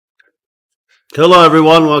Hello,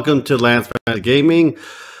 everyone. Welcome to Lance Fantasy Gaming.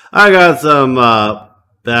 I got some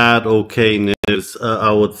bad, okay news.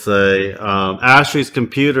 I would say Ashley's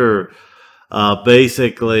computer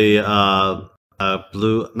basically not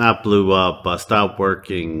blew up, but stopped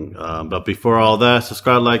working. But before all that,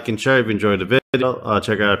 subscribe, like, and share if you enjoyed the video.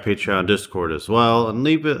 Check out our Patreon, Discord as well, and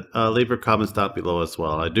leave your comments down below as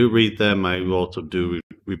well. I do read them. I also do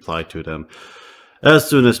reply to them as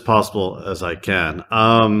soon as possible as I can.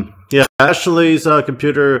 Yeah, Ashley's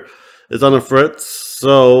computer is on the fritz.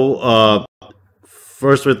 So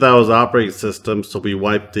first we thought it was operating system, so we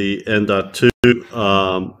wiped the N.2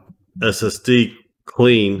 SSD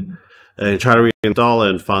clean and tried to reinstall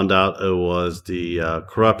it and found out it was the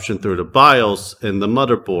corruption through the BIOS in the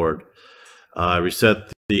motherboard. I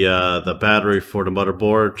reset the battery for the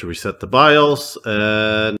motherboard to reset the BIOS,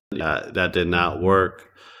 and that did not work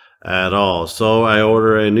at all. So I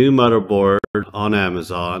ordered a new motherboard on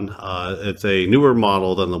Amazon. It's a newer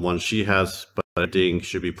model than the one she has, but I think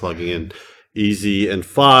should be plugging in easy and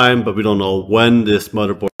fine. But we don't know when this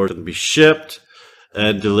motherboard is going to be shipped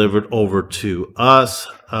and delivered over to us.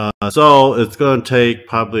 So it's going to take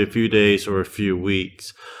probably a few days or a few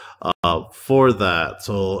weeks for that.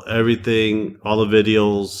 So everything, all the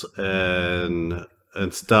videos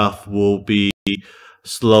and stuff will be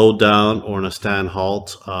slowed down or in a stand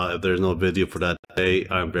halt. If there's no video for that day,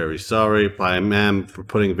 I'm very sorry. But I am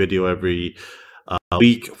putting video every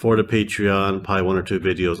week for the Patreon, probably 1 or 2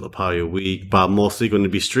 videos, probably a week. But I'm mostly going to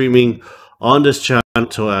be streaming on this channel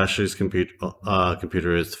until Ashley's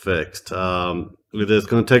computer is fixed. It is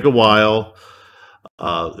going to take a while.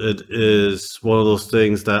 It is one of those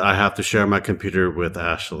things that I have to share my computer with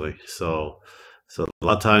Ashley. So a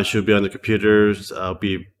lot of times she'll be on the computers. I'll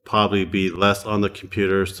probably be less on the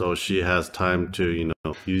computer, so she has time to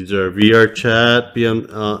use her VR chat, be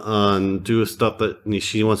on do stuff that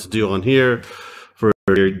she wants to do on here for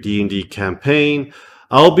your D&D campaign.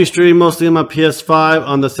 I'll be streaming mostly on my PS5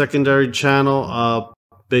 on the secondary channel.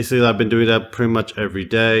 Basically, I've been doing that pretty much every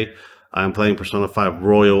day. I'm playing Persona 5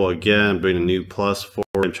 Royal again, bringing a new plus for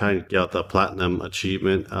and trying to get the platinum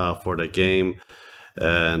achievement for the game.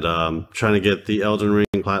 And trying to get the Elden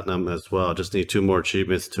Ring Platinum as well. Just need 2 more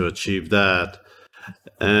achievements to achieve that.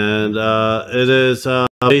 And it is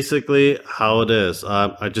basically how it is.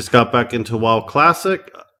 I just got back into WoW Classic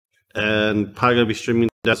and probably going to be streaming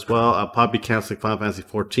that as well. I'll probably be canceling Final Fantasy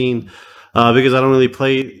 14 because I don't really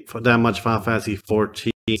play that much Final Fantasy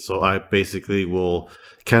 14. So I basically will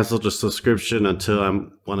cancel the subscription until I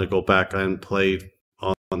want to go back and play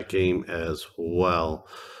on the game as well.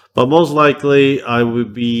 But most likely, I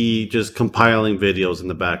would be just compiling videos in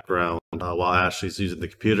the background while Ashley's using the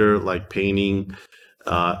computer, like painting.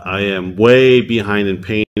 I am way behind in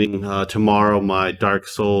painting. Tomorrow, my Dark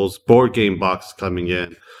Souls board game box is coming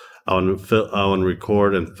in. I want to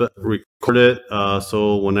record it.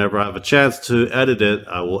 So whenever I have a chance to edit it,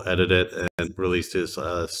 I will edit it and release this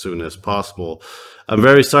as soon as possible. I'm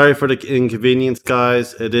very sorry for the inconvenience,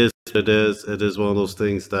 guys. It is one of those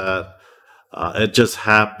things that it just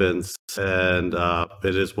happens, and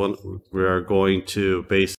it is one we are going to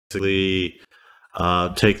basically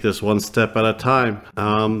take this one step at a time.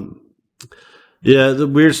 Yeah, the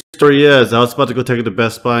weird story is I was about to go take it to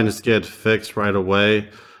Best Buy and just get it fixed right away,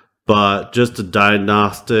 but just the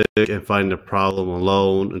diagnostic and find the problem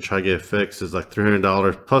alone and try to get it fixed is like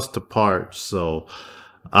 $300 plus the parts. So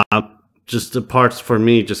just the parts for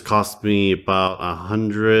me just cost me about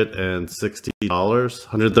 $160,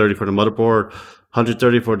 $130 for the motherboard,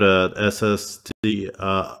 $130 for the SSD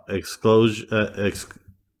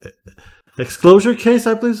exclosure case,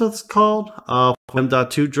 I believe that's called,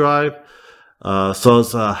 M.2 drive. So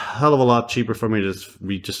it's a hell of a lot cheaper for me to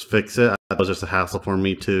just fix it. It was just a hassle for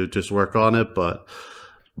me to just work on it, but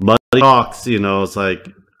money talks, it's like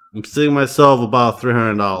I'm seeing myself about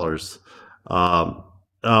 $300.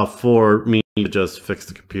 For me to just fix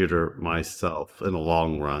the computer myself in the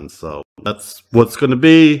long run. So that's what's going to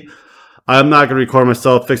be. I'm not going to record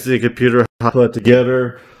myself fixing the computer, how to put it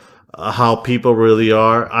together, how people really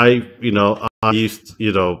are. I used,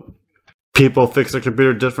 people fix their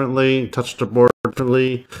computer differently, touch the board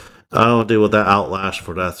differently. I don't deal with that outlash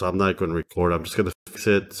for that, so I'm not going to record. I'm just going to fix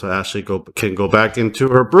it so Ashley can go back into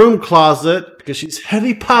her broom closet because she's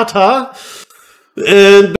Harry Potter.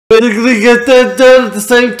 And basically get that done at the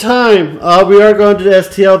same time. We are going to the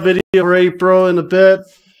STL video for April in a bit.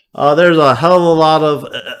 There's a hell of a lot of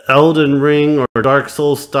Elden Ring or Dark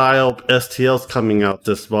Souls style STLs coming out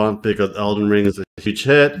this month because Elden Ring is a huge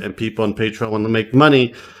hit and people on Patreon want to make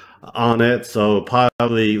money on it. So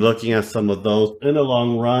probably looking at some of those in the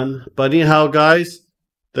long run. But anyhow, guys,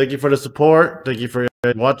 Thank you for the support. Thank you for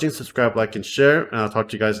watching. Subscribe, like, and share. And I'll talk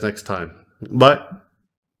to you guys next time. Bye.